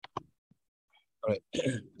All right.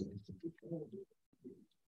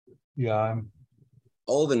 Yeah.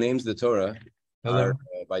 All the names of the Torah Hello. are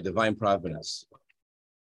by divine providence.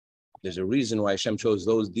 There's a reason why Hashem chose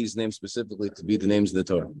these names specifically to be the names of the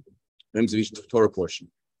Torah, names of each Torah portion.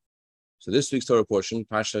 So this week's Torah portion,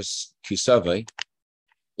 Pashas Kisave,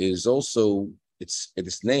 is also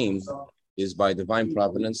its name is by divine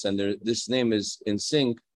providence, and this name is in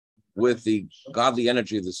sync with the godly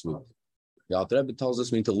energy of this week. The Alter Rebbe tells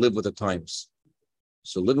us we need to live with the times.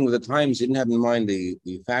 So living with the times, he didn't have in mind the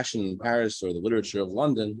fashion in Paris or the literature of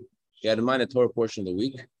London. He had in mind the Torah portion of the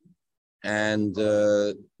week. And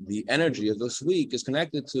the energy of this week is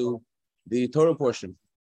connected to the Torah portion.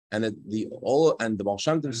 And the Baal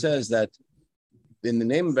Shem Tov says that in the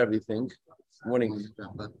name of everything, in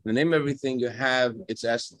the name of everything, you have its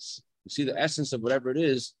essence. You see the essence of whatever it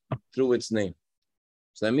is through its name.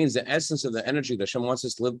 So that means the essence of the energy that Hashem wants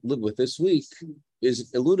us to live with this week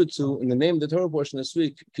is alluded to in the name of the Torah portion this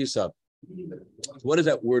week, Kisab. What does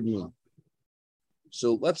that word mean?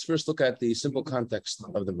 So let's first look at the simple context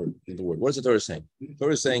of the word. What is the Torah saying? The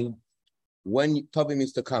Torah is saying when Tavi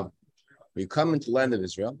means to come. When you come into the land of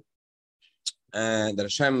Israel, and that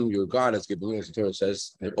Hashem, your God, has given you, as the Torah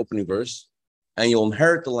says in the opening verse, and you'll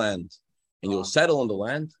inherit the land, and you'll settle in the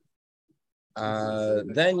land,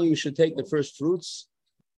 then you should take the first fruits,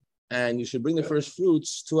 and you should bring the first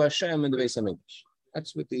fruits to Hashem in the Beis HaMikdash.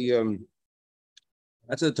 That's what the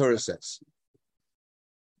Torah says.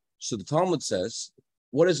 So the Talmud says,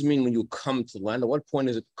 what does it mean when you come to the land? At what point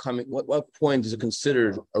is it coming? What point is it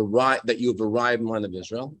considered that you have arrived in the land of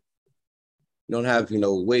Israel? You don't have,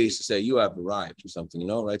 ways to say you have arrived or something,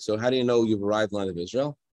 right? So how do you know you've arrived in the land of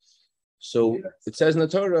Israel? So it says in the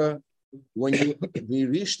Torah, when you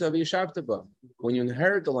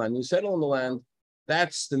inherit the land, you settle in the land,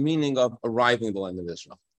 that's the meaning of arriving in the land of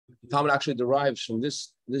Israel. The Talmud actually derives from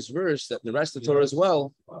this verse that the rest of the Torah as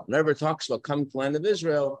well, whenever it talks about coming to the land of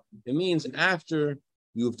Israel, it means after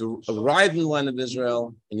you've arrived in the land of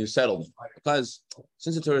Israel and you settled. Because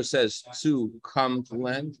since the Torah says to come to the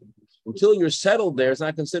land, until you're settled there, it's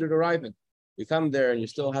not considered arriving. You come there and you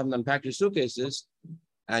still haven't unpacked your suitcases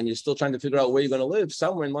and you're still trying to figure out where you're going to live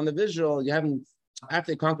somewhere in the land of Israel. You haven't,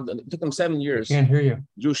 after they conquered, it took them 7 years. I can't hear you.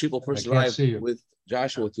 Jewish people first arrived with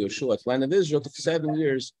Joshua, with Yeshua, to the land of Israel. It took 7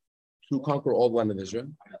 years to conquer all the land of Israel,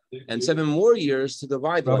 and 7 more years to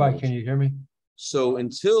divide the land of Israel. Can you hear me? So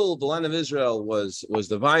until the land of Israel was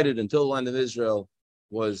divided, until the land of Israel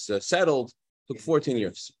was settled, took 14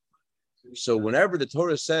 years. So whenever the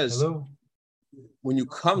Torah says, when you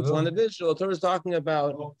come to the land of Israel, the Torah is talking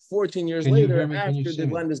about 14 years later, after the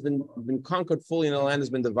land has been conquered fully and the land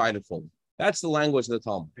has been divided fully. That's the language of the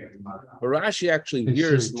Talmud. But Rashi actually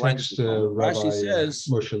hears the language of the Talmud. Rashi says,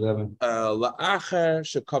 What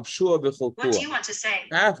do you want to say?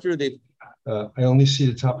 After they... I only see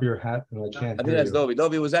the top of your hat and I can't I think that's Dovi.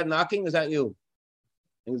 Dovi, was that knocking? Is that you?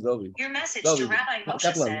 I think it's Dovi. Your message to Rabbi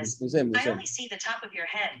Moshe says, I only see the top of your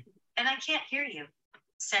head and I can't hear you.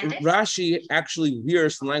 Send it. Rashi actually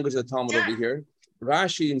hears the language of the Talmud over here.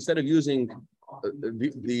 Rashi, instead of using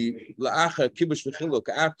the la'acha kibush v'chiluk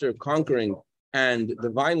after conquering and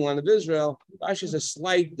dividing the land of Israel, Rashi has a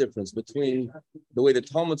slight difference between the way the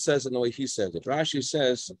Talmud says it and the way he says it. Rashi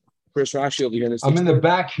says, first Rashi over here. I'm in the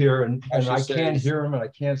back here and I can't hear him and I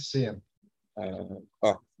can't see him.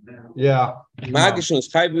 Yeah. But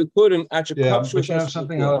you have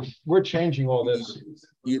something else. We're changing all this.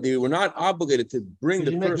 They were not obligated to bring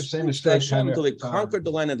the first fruits to Hashem until they conquered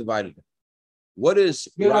the land and divided it. What is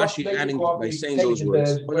Rashi adding by saying those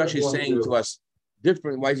words? What is Rashi saying to us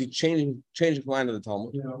different? Why is he changing the line of the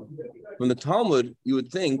Talmud? From the Talmud, you would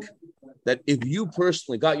think that if you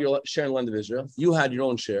personally got your share in the land of Israel, you had your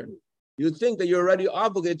own share, you would think that you're already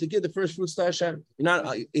obligated to give the first fruits to Hashem. You're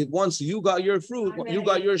not. If once you got your fruit, you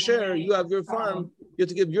got your share, you have your farm, you have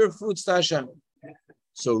to give your fruits to Hashem.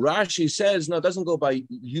 So Rashi says, no, it doesn't go by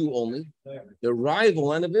you only. The arrival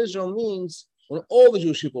land of Israel means when all the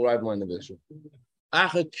Jewish people arrive in the land of Israel.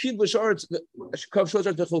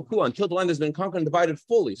 Until the land has been conquered and divided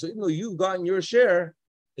fully. So even though you've gotten your share,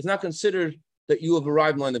 it's not considered that you have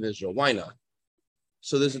arrived in the land of Israel. Why not?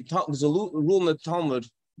 So there's a rule in the Talmud,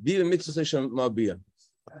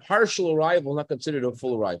 partial arrival not considered a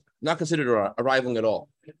full arrival, not considered arriving at all.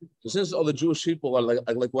 So since all the Jewish people are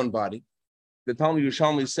like one body, the Talmud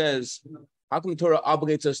Yerushalmi says, how come the Torah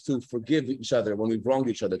obligates us to forgive each other when we've wronged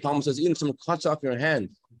each other? The Talmud says, even if someone cuts off your hand,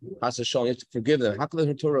 you have to forgive them. How come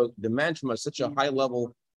the Torah demands from us such a high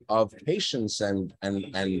level of patience and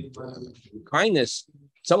kindness?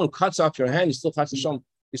 Someone cuts off your hand, you're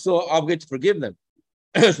still obligated to forgive them.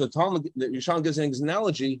 So the Talmud, the Yerushalmi gives an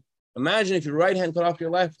analogy. Imagine if your right hand cut off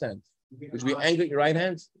your left hand. Would you be angry at your right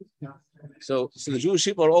hand? So the Jewish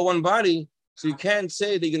people are all one body. So you can't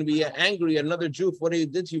say they're going to be angry at another Jew for what he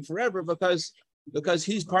did to you forever because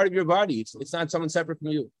he's part of your body. It's not someone separate from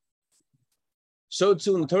you. So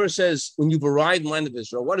too, when the Torah says, when you've arrived in the land of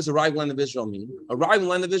Israel, what does arrive in the land of Israel mean? Arrive in the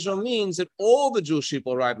land of Israel means that all the Jewish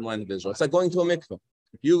people arrive in the land of Israel. It's like going to a mikveh.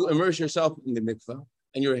 If you immerse yourself in the mikveh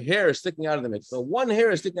and your hair is sticking out of the mikveh, one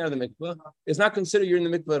hair is sticking out of the mikveh, it's not considered you're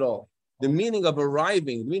in the mikveh at all. The meaning of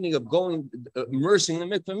arriving, the meaning of going, immersing in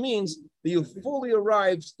the mikveh means that you've fully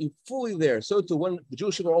arrived, you're fully there. So too, when the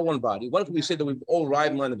Jewish people are all one body, why don't we say that we've all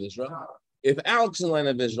arrived in the land of Israel? If Alex is in the land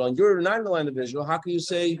of Israel and you're not in the land of Israel, how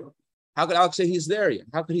could Alex say he's there yet?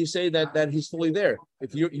 How could he say that he's fully there?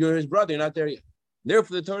 If you're his brother, you're not there yet.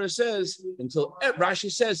 Therefore, the Torah says,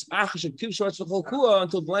 Rashi says,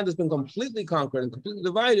 until the land has been completely conquered and completely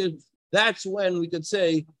divided, that's when we could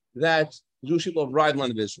say that the Jewish people have arrived in the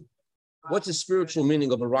land of Israel. What's the spiritual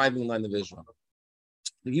meaning of arriving in the land of Israel?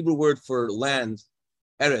 The Hebrew word for land,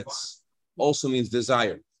 eretz, also means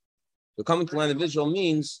desire. So coming to the land of Israel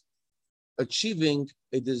means achieving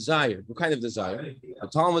a desire. What kind of desire? The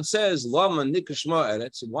Talmud says, Lama nikashma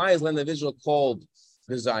eretz. Why is land of Israel called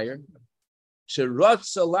desire? Israel,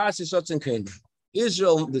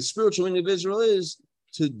 the spiritual meaning of Israel is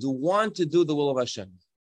to want to do the will of Hashem.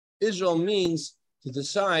 Israel means to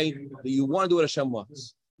decide that you want to do what Hashem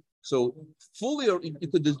wants. So fully, you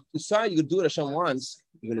could decide you could do what Hashem wants.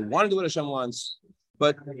 You're going to want to do what Hashem wants.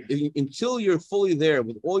 But until you're fully there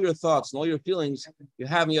with all your thoughts and all your feelings, you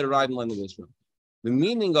haven't yet arrived in the land of Israel. The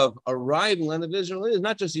meaning of arriving in the land of Israel is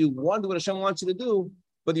not just you want to do what Hashem wants you to do,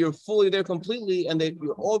 but you're fully there completely, and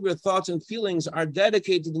all of your thoughts and feelings are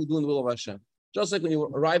dedicated to doing the will of Hashem. Just like when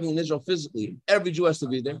you're arriving in Israel physically, every Jew has to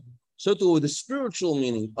be there. So too, the spiritual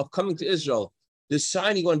meaning of coming to Israel,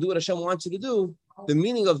 deciding you're going to do what Hashem wants you to do, the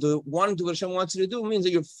meaning of the wanting to do what Hashem wants you to do means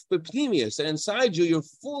that you're pneumius, and inside you, you're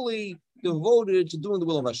fully devoted to doing the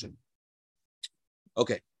will of Hashem.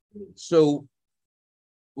 Okay, so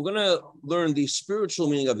we're going to learn the spiritual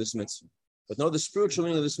meaning of this mitzvah. But to know the spiritual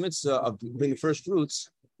meaning of this mitzvah of bringing first fruits,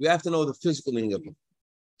 we have to know the physical meaning of it.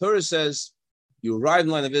 Torah says, you arrive in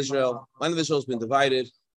the land of Israel. The land of Israel has been divided.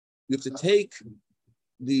 You have to take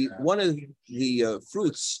one of the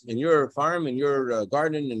fruits in your farm, in your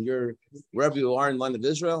garden, in your wherever you are in the land of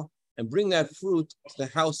Israel, and bring that fruit to the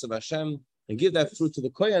house of Hashem, and give that fruit to the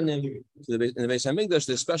Kohanim, in the Beis Hamikdash.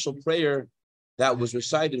 The special prayer that was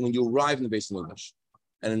recited when you arrived in the Beis Hamikdash.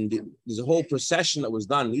 And there's a whole procession that was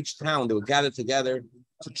done in each town. They would gather together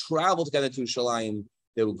to travel together to Yerushalayim.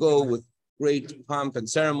 They would go with great pomp and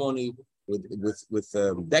ceremony, with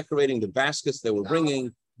decorating the baskets they were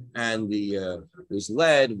bringing, and it was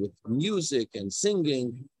led with music and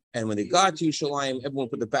singing. And when they got to Yerushalayim, everyone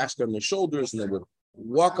put the basket on their shoulders, and they would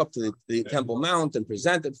walk up to the Temple Mount and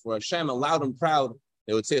present it for Hashem, and loud and proud,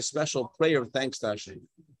 they would say a special prayer of thanks to Hashem.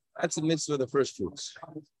 That's the mitzvah of the first fruits.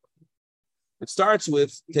 It starts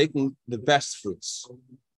with taking the best fruits.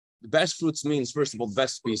 The best fruits means, first of all, the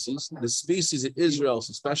best species. The species that Israel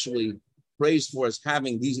is especially praised for as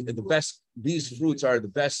having these fruits are the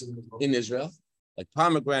best in Israel, like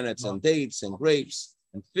pomegranates and dates and grapes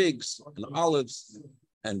and figs and olives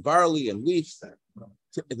and barley and wheat.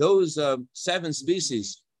 Those 7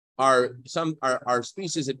 species are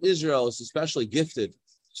species that Israel is especially gifted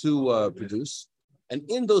to produce. And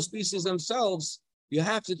in those species themselves, you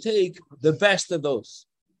have to take the best of those.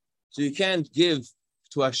 So you can't give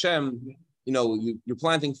to Hashem, you're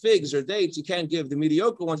planting figs or dates, you can't give the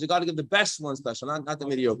mediocre ones, you got to give the best ones special, not the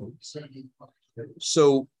mediocre ones.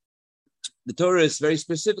 So the Torah is very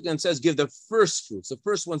specific and says, give the first fruits, the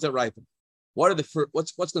first ones that ripen. What are the first?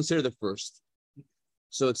 What's considered the first?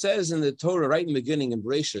 So it says in the Torah, right in the beginning, in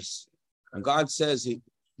Bereshis, and God says he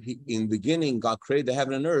in the beginning, God created the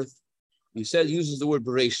heaven and earth. He uses the word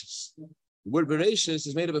Bereshis. The word Bereshis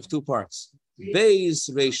is made up of 2 parts. Beis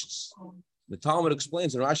Reshis. The Talmud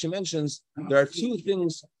explains, and Rashi mentions, there are 2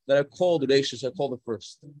 things that are called Reshis, are called the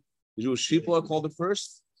first. The Jewish people are called the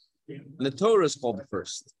first, and the Torah is called the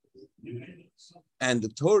first. And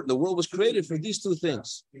the world was created for these 2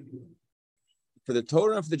 things, for the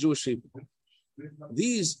Torah and for the Jewish people.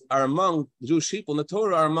 These are among the Jewish people, and the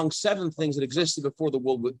Torah are among 7 things that existed before the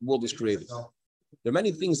world was created. There are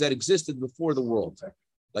many things that existed before the world.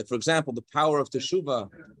 Like, for example, the power of Teshuvah,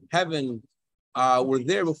 heaven, were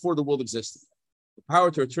there before the world existed. The power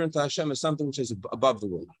to return to Hashem is something which is above the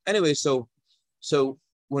world. Anyway, so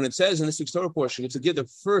when it says in this week's Torah portion, to give the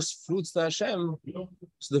first fruits to Hashem,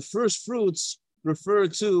 so the first fruits refer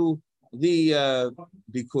to the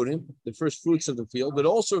Bikurim, the first fruits of the field, but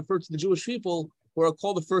also refer to the Jewish people who are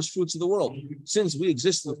called the first fruits of the world. Since we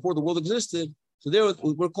existed before the world existed, So there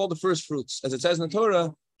we're called the first fruits. As it says in the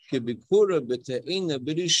Torah,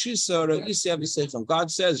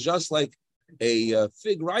 God says, just like a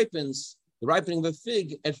fig ripens, the ripening of a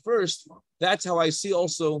fig at first, that's how I see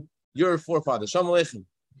also your forefathers. Shalom Aleichem.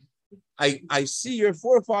 I see your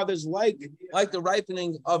forefathers like the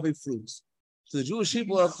ripening of a fruit. So the Jewish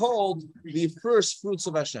people are called the first fruits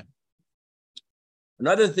of Hashem.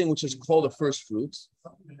 Another thing which is called the first fruits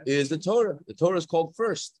is the Torah. The Torah is called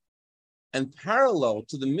first. And parallel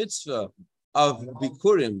to the mitzvah of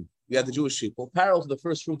Bikurim, we have the Jewish people. Parallel to the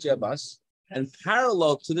first fruits, you have us. And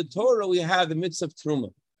parallel to the Torah, we have the mitzvah of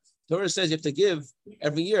Truma. The Torah says you have to give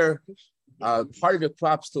every year part of your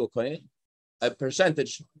crops to a kohen, a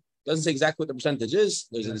percentage. Doesn't say exactly what the percentage is.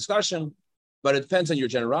 There's a discussion, but it depends on your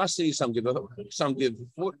generosity. Some give a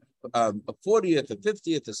 40th, a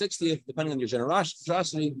 50th, a 60th, depending on your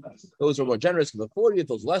generosity. Those who are more generous give a 40th.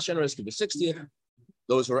 Those less generous give a 60th.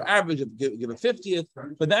 Those who are average give a 50th.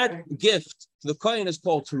 But that gift to the kohen is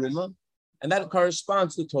called teruma, and that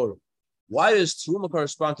corresponds to Torah. Why does teruma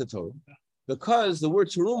correspond to Torah? Because the word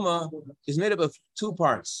teruma is made up of two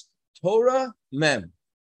parts: Torah, mem.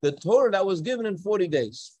 The Torah that was given in 40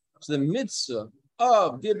 days. So the mitzvah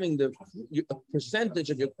of giving the percentage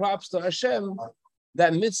of your crops to Hashem,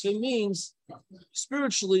 that mitzvah means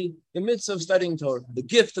spiritually the mitzvah of studying Torah, the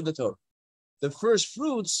gift of the Torah. The first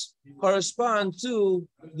fruits correspond to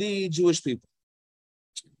the Jewish people.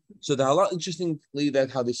 So the halakha, interestingly,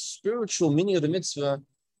 that how the spiritual meaning of the mitzvah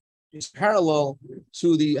is parallel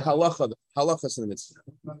to the halachas in the mitzvah.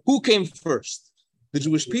 Who came first, the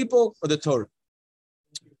Jewish people or the Torah?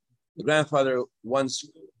 The grandfather once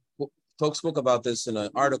spoke about this in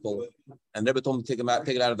an article, and Rebbe told him to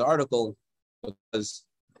take it out of the article, because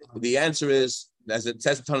the answer is, as it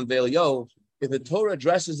says in Tanakh Ve'el, if the Torah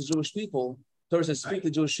addresses the Jewish people, Torah says speak to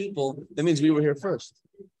the Jewish people, that means we were here first,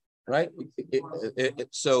 right?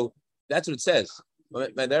 So that's what it says.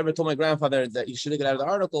 I never told my grandfather that he should take it out of the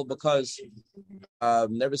article because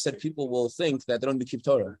never said people will think that they don't need to keep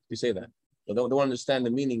Torah. You say that, they don't understand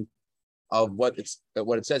the meaning of what it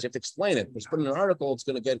says. You have to explain it. Just put in an article, it's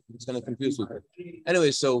going to confuse people.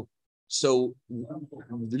 Anyway, so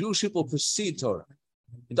the Jewish people precede Torah.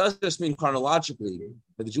 It doesn't just mean chronologically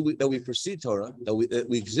that we precede Torah, that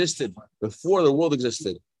we existed before the world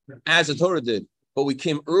existed, as the Torah did, but we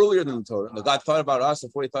came earlier than the Torah. That God thought about us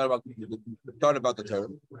before He thought about the Torah.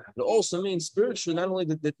 It also means spiritually, not only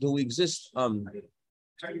do we exist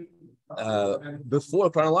before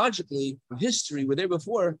chronologically, in history, we're there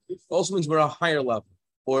before, it also means we're a higher level.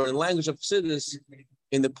 Or in language of Chassidus,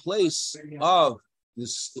 in the place of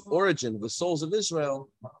this origin of the souls of Israel,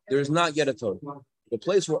 there is not yet a Torah. The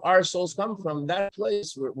place where our souls come from, that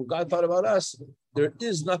place where God thought about us, there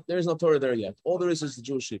is no Torah there yet. All there is the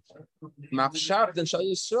Jewish people.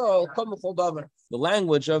 The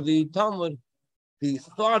language of the Talmud, the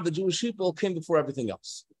thought of the Jewish people came before everything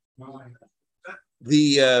else.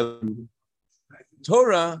 The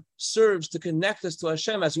Torah serves to connect us to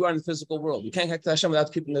Hashem as we are in the physical world. We can't connect to Hashem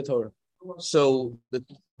without keeping the Torah. So,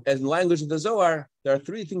 as in the language of the Zohar, there are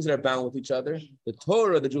three things that are bound with each other: the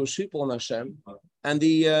Torah, the Jewish people, and Hashem. And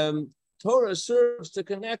the Torah serves to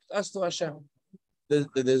connect us to Hashem.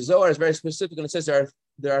 The Zohar is very specific, and it says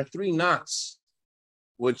there are three knots,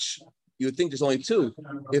 which you would think there's only two.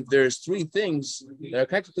 If there's three things that are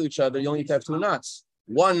connected to each other, you only need to have two knots.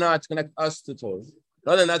 One knot to connect us to Torah,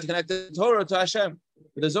 another knot to connect the Torah to Hashem.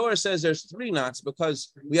 But the Zohar says there's three knots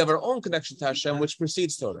because we have our own connection to Hashem, which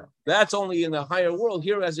precedes Torah. That's only in the higher world.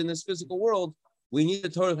 Here, as in this physical world, we need the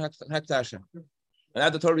Torah to connect to Hashem. And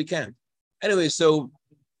without the Torah, we can't. Anyway, so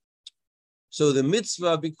the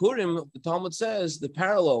mitzvah of Bikurim, the Talmud says, the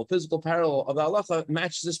physical parallel of the halacha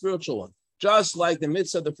matches the spiritual one. Just like the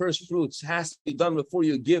mitzvah of the first fruits has to be done before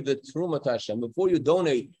you give the teruma to Hashem, before you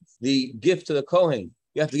donate the gift to the Kohen,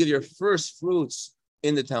 you have to give your first fruits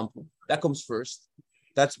in the temple. That comes first.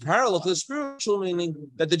 That's parallel to the spiritual meaning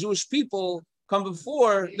that the Jewish people come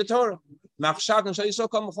before the Torah.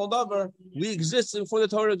 We exist before the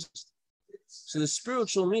Torah exists. So the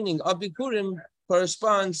spiritual meaning of Bikurim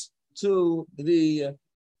corresponds to the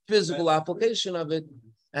physical application of it,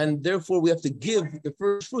 and therefore we have to give the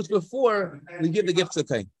first fruits before we give the gift to the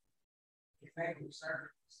Kohen.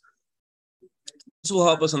 This will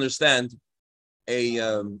help us understand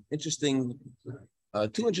two interesting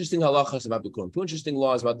halachas about Bikurim, two interesting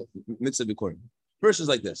laws about the mitzvah Bikurim. First is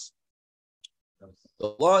like this.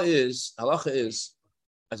 The halacha is,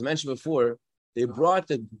 as I mentioned before, they brought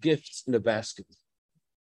the gifts in a basket.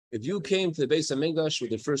 If you came to the Beis HaMikdash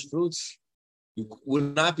with the first fruits, you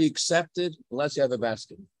would not be accepted unless you have a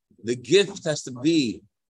basket. The gift has to be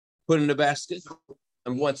put in a basket.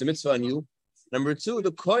 And once a mitzvah on you, Number two,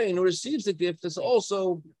 the kohen who receives the gift is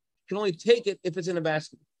also can only take it if it's in a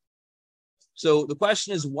basket. So the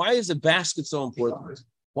question is, why is a basket so important?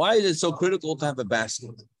 Why is it so critical to have a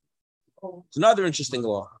basket? It's another interesting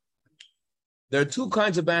law. There are two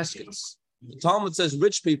kinds of baskets. The Talmud says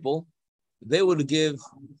rich people, they would give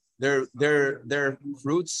their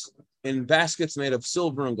fruits in baskets made of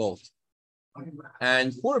silver and gold,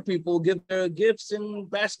 and poor people give their gifts in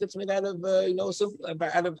baskets made out of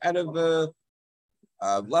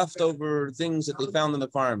leftover things that they found on the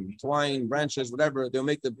farm, twine, branches, whatever. They'll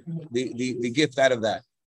make the gift out of that.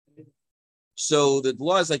 So the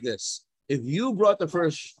law is like this: if you brought the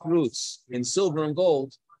first fruits in silver and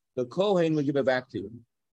gold, the Kohen would give it back to you.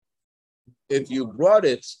 If you brought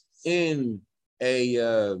it in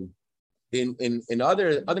in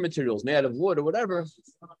other materials made out of wood or whatever,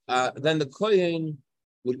 then the Kohen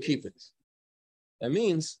would keep it. That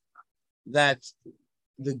means that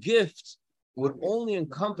the gift would only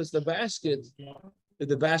encompass the basket if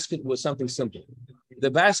the basket was something simple. If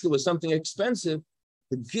the basket was something expensive,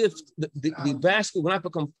 the gift, the basket would not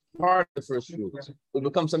become part of the first fruit. It would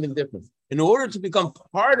become something different. In order to become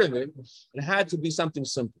part of it, it had to be something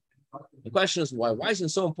simple. The question is why? Why is it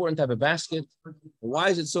so important to have a basket? Why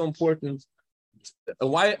is it so important?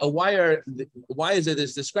 Why is it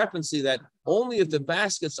this discrepancy that only if the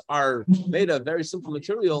baskets are made of very simple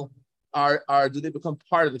material do they become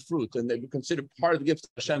part of the fruit and they be considered part of the gift to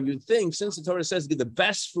Hashem? You'd think, since the Torah says give the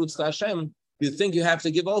best fruits to Hashem, you'd think you have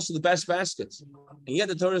to give also the best baskets. And yet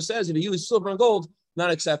the Torah says if you use silver and gold, not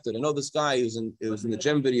accepted. I know this guy it was in the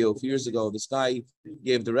Gem video a few years ago. This guy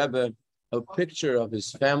gave the Rebbe a picture of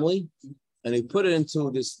his family, and he put it into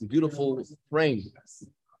this beautiful frame.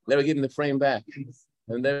 Never gave him the frame back.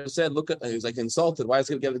 And they said, look at, he was like insulted. Why is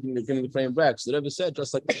he giving the frame back? So the Rebbe said,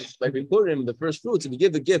 just like we put him the first fruits, if you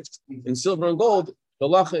give the gift in silver and gold, the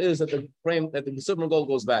halacha is that the silver and gold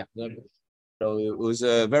goes back. So it was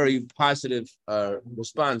a very positive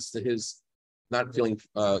response to his not feeling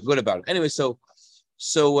good about it. Anyway, so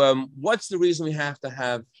what's the reason we have to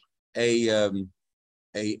have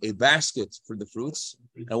a basket for the fruits,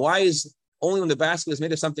 and why is only when the basket is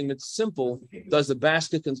made of something that's simple does the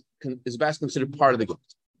basket is the basket considered part of the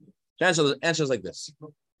gift? The answer is like this: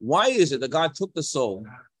 why is it that God took the soul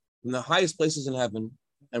from the highest places in heaven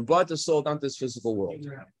and brought the soul down to this physical world?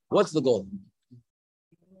 What's the goal?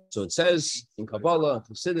 So it says in Kabbalah,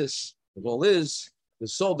 Chassidus, the goal is the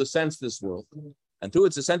soul descends to this world, and through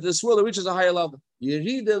its descent to this world, it reaches a higher level.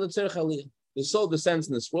 The soul descends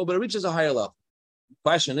in this world, but it reaches a higher level. The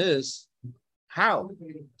question is, how?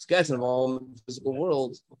 It gets involved in the physical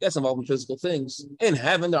world, gets involved in physical things. In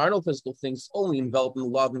heaven, there are no physical things, only enveloped in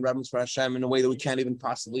love and reverence for Hashem in a way that we can't even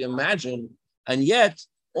possibly imagine. And yet,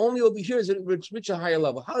 only over here is it reach a higher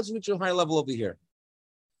level. How does it reach a higher level over here?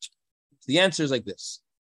 The answer is like this.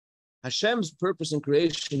 Hashem's purpose in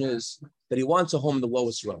creation is that he wants a home in the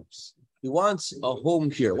lowest realms. He wants a home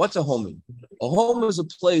here. What's a home mean? A home is a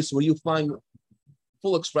place where you find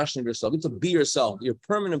full expression of yourself. You have to be yourself. Your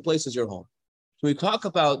permanent place is your home. So we talk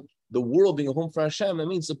about the world being a home for Hashem, it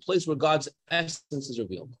means a place where God's essence is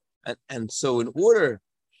revealed. And so in order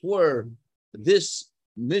for this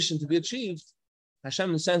mission to be achieved,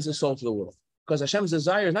 Hashem sends his soul to the world. Because Hashem's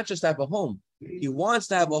desire is not just to have a home. He wants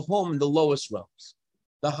to have a home in the lowest realms.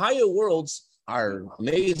 The higher worlds are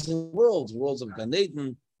amazing worlds of Gan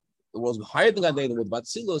Eden, the worlds higher than Gan Eden, with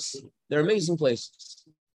Batzilus. They're amazing places.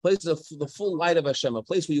 Places of the full light of Hashem, a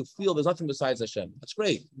place where you feel there's nothing besides Hashem. That's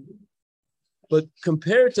great. But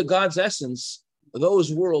compared to God's essence,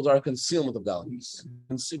 those worlds are a concealment of godliness.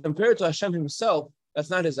 And compared to Hashem himself,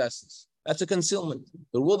 that's not his essence. That's a concealment.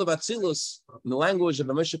 The world of Atzilus, in the language of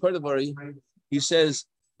Moshe Kordavari, he says,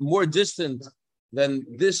 more distant than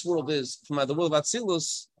this world is from the world of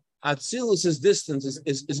Atzilus, Atzilus's distance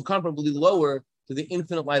is incomparably lower to the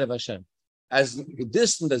infinite light of Hashem. As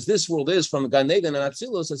distant as this world is from Gan Eden and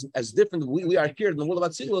Atzilus, as different we are here in the world of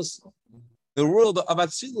Atzilus, the world of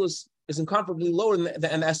Atzilus is incomparably lower than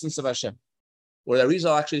the essence of Hashem. Or the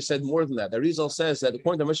Arizal actually said more than that. The Arizal says that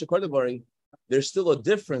according to Moshe Kordavari, there's still a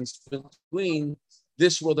difference between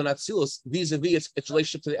this world and Atzilus vis-a-vis its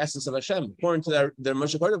relationship to the essence of Hashem. According to the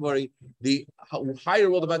Moshe Kordavari, the higher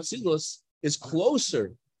world of Atzilus is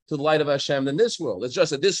closer to the light of Hashem than this world. It's just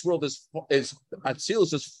that this world is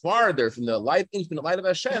Atzilus is farther from the light, infinite light of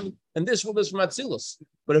Hashem, and this world is from Atzilus.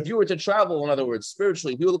 But if you were to travel, in other words,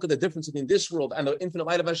 spiritually, if you look at the difference between this world and the infinite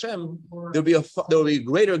light of Hashem, there will be a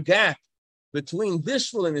greater gap between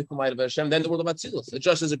this world and the infinite light of Hashem than the world of Atzilus. It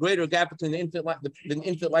just is a greater gap between the infinite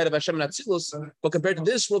light of Hashem and Atzilus, but compared to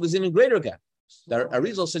this world, there's an even greater gap. The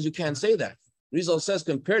Arizal says you can't say that. Arizal says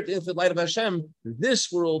compared to the infinite light of Hashem,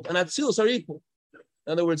 this world and Atzilus are equal.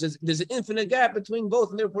 In other words, there's an infinite gap between both,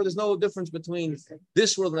 and therefore there's no difference between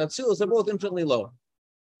this world and Atzilus. They're both infinitely lower.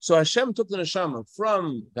 So Hashem took the neshama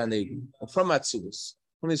from Gan Eden, from Atzilus,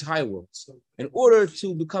 from these high worlds, in order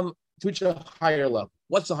to reach a higher level.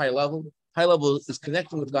 What's the higher level? High level is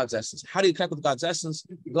connecting with God's essence. How do you connect with God's essence?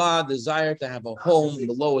 God desired to have a home in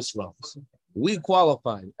the lowest realms. We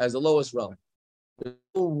qualify as the lowest realm. The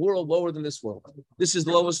whole world lower than this world. This is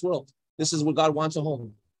the lowest world. This is where God wants a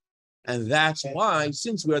home. And that's why,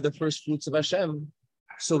 since we are the first fruits of Hashem,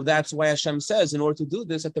 so that's why Hashem says, in order to do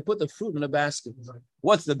this, I have to put the fruit in a basket.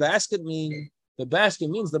 What's the basket mean? The basket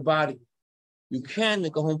means the body. You can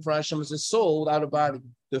make a home for Hashem as a soul without a body.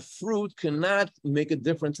 The fruit cannot make a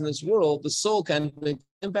difference in this world. The soul can make an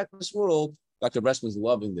impact in this world. Dr. Bressman's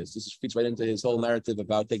loving this. This fits right into his whole narrative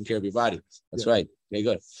about taking care of your body. That's right. Okay,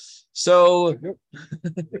 good. So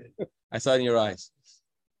I saw it in your eyes.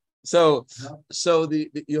 So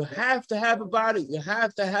you have to have a body. You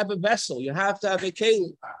have to have a vessel. You have to have a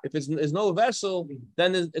keli. If there's no vessel,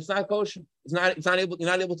 then it's not kosher. You're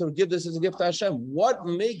not able to give this as a gift to Hashem. What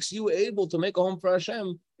makes you able to make a home for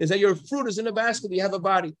Hashem is that your fruit is in a basket. You have a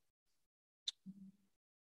body,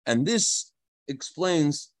 and this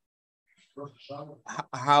explains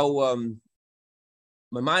how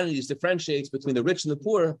Maimonides differentiates between the rich and the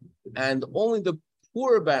poor, and only the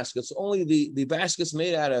poor baskets, only the baskets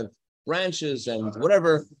made out of branches and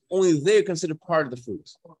whatever, only they're considered part of the fruit.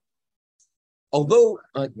 Although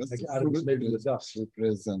fruit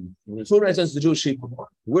represents the Jewish people,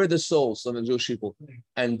 we're the souls of the Jewish people,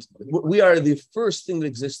 and we are the first thing that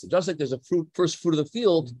existed. Just like there's a first fruit of the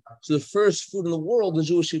field, so the first fruit in the world, the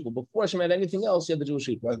Jewish people. Before Hashem had anything else, you had the Jewish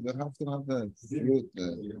people. But we have to have the fruit.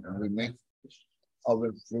 We make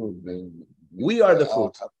our fruit. We are the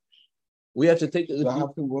fruit. We have to take. We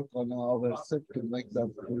have to work on our set to make that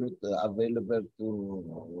fruit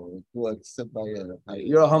available to accept by.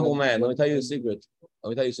 You're a humble man. Let me tell you a secret.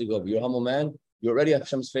 You're a humble man. You're already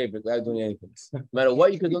Hashem's favorite without doing anything. No matter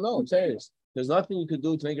what you could do, no, I'm serious. There's nothing you could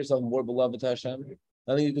do to make yourself more beloved to Hashem.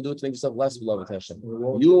 Nothing you can do to make yourself less beloved to Hashem.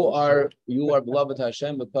 You are beloved to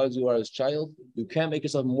Hashem because you are His child. You can't make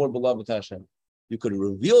yourself more beloved to Hashem. You could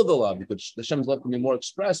reveal the love. Hashem's love can be more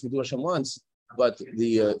expressed. We do Hashem wants. But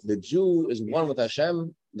the Jew is one with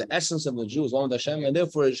Hashem. The essence of the Jew is one with Hashem, and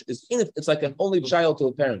therefore it's like an only child to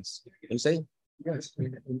the parents. You say? Yes,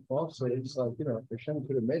 and also it's like Hashem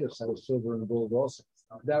could have made us out of silver and gold also.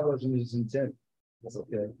 That wasn't His intent.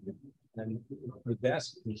 Okay, and the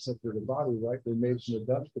basket, except for the body, right? They made from the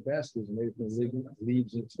dust. The basket is made from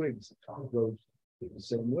leaves and twigs. It goes the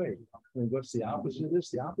same way. And what's the opposite of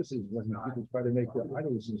this? The opposite is when people try to make their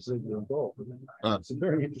idols in silver and gold. It's a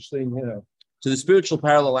very interesting, So the spiritual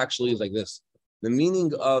parallel actually is like this. The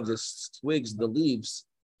meaning of the twigs, the leaves,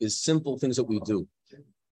 is simple things that we do.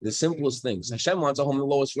 The simplest things. Hashem wants a home in the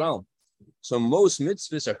lowest realm. So most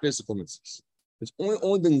mitzvahs are physical mitzvahs. It's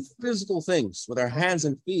only the physical things with our hands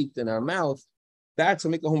and feet and our mouth. That's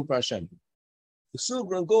what make a home for Hashem. The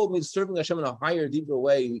silver and gold means serving Hashem in a higher, deeper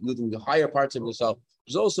way, using the higher parts of yourself,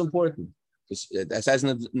 which is also important. That says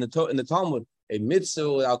in the Talmud, a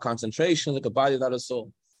mitzvah without concentration, like a body without a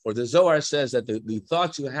soul. Or the Zohar says that the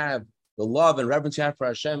thoughts you have, the love and reverence you have for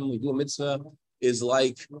Hashem when we do a mitzvah is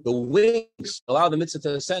like the wings, allow the mitzvah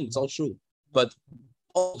to ascend. It's all true. But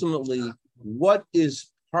ultimately, what is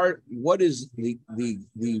the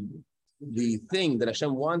thing that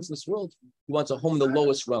Hashem wants in this world? He wants a home in the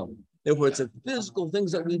lowest realm. Therefore, it's the physical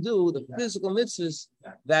things that we do, the physical mitzvahs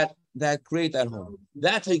that create that home.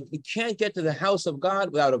 That's how you can't get to the house of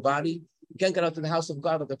God without a body. You can't get out to the house of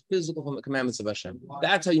God with the physical commandments of Hashem.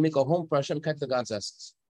 That's how you make a home for Hashem, connect to God's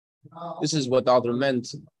essence. This is what the author meant.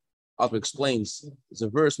 Author explains. It's a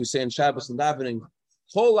verse we say in Shabbos and davening.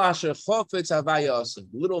 The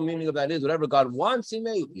little meaning of that is whatever God wants, He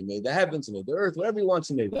made. He made the heavens, He made the earth, whatever He wants,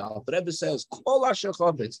 He made. The author ever says,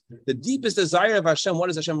 the deepest desire of Hashem, what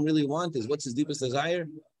does Hashem really want? What's His deepest desire?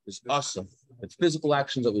 It's awesome. It's physical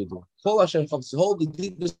actions that we do. The whole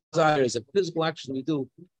deepest desire is a physical action we do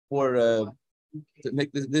for to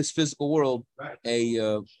make this physical world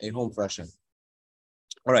a home for Hashem.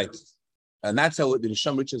 All right, and that's how the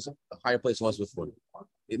Neshama reaches a higher place than was before.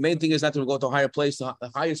 The main thing is not to go to a higher place. The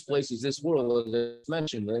highest place is this world, as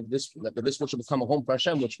mentioned. Right? This world should become a home for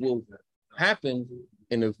Hashem, which will happen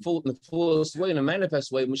in the fullest way, in a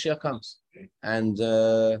manifest way, when Mashiach comes. And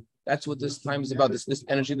that's what this time is about. This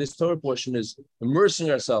energy, this Torah portion is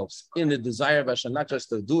immersing ourselves in the desire of Hashem, not just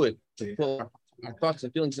to do it, to put our thoughts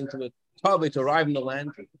and feelings into it, probably to arrive in the land,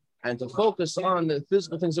 and to focus on the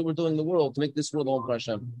physical things that we're doing in the world to make this world home for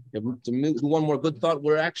Hashem. To do one more good thought,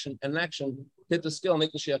 word action, hit the scale,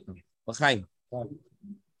 make the Mashiach come. L'chaim.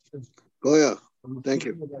 Goya. Thank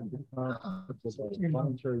you.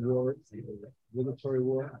 Monetary war, military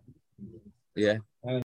war. Yeah.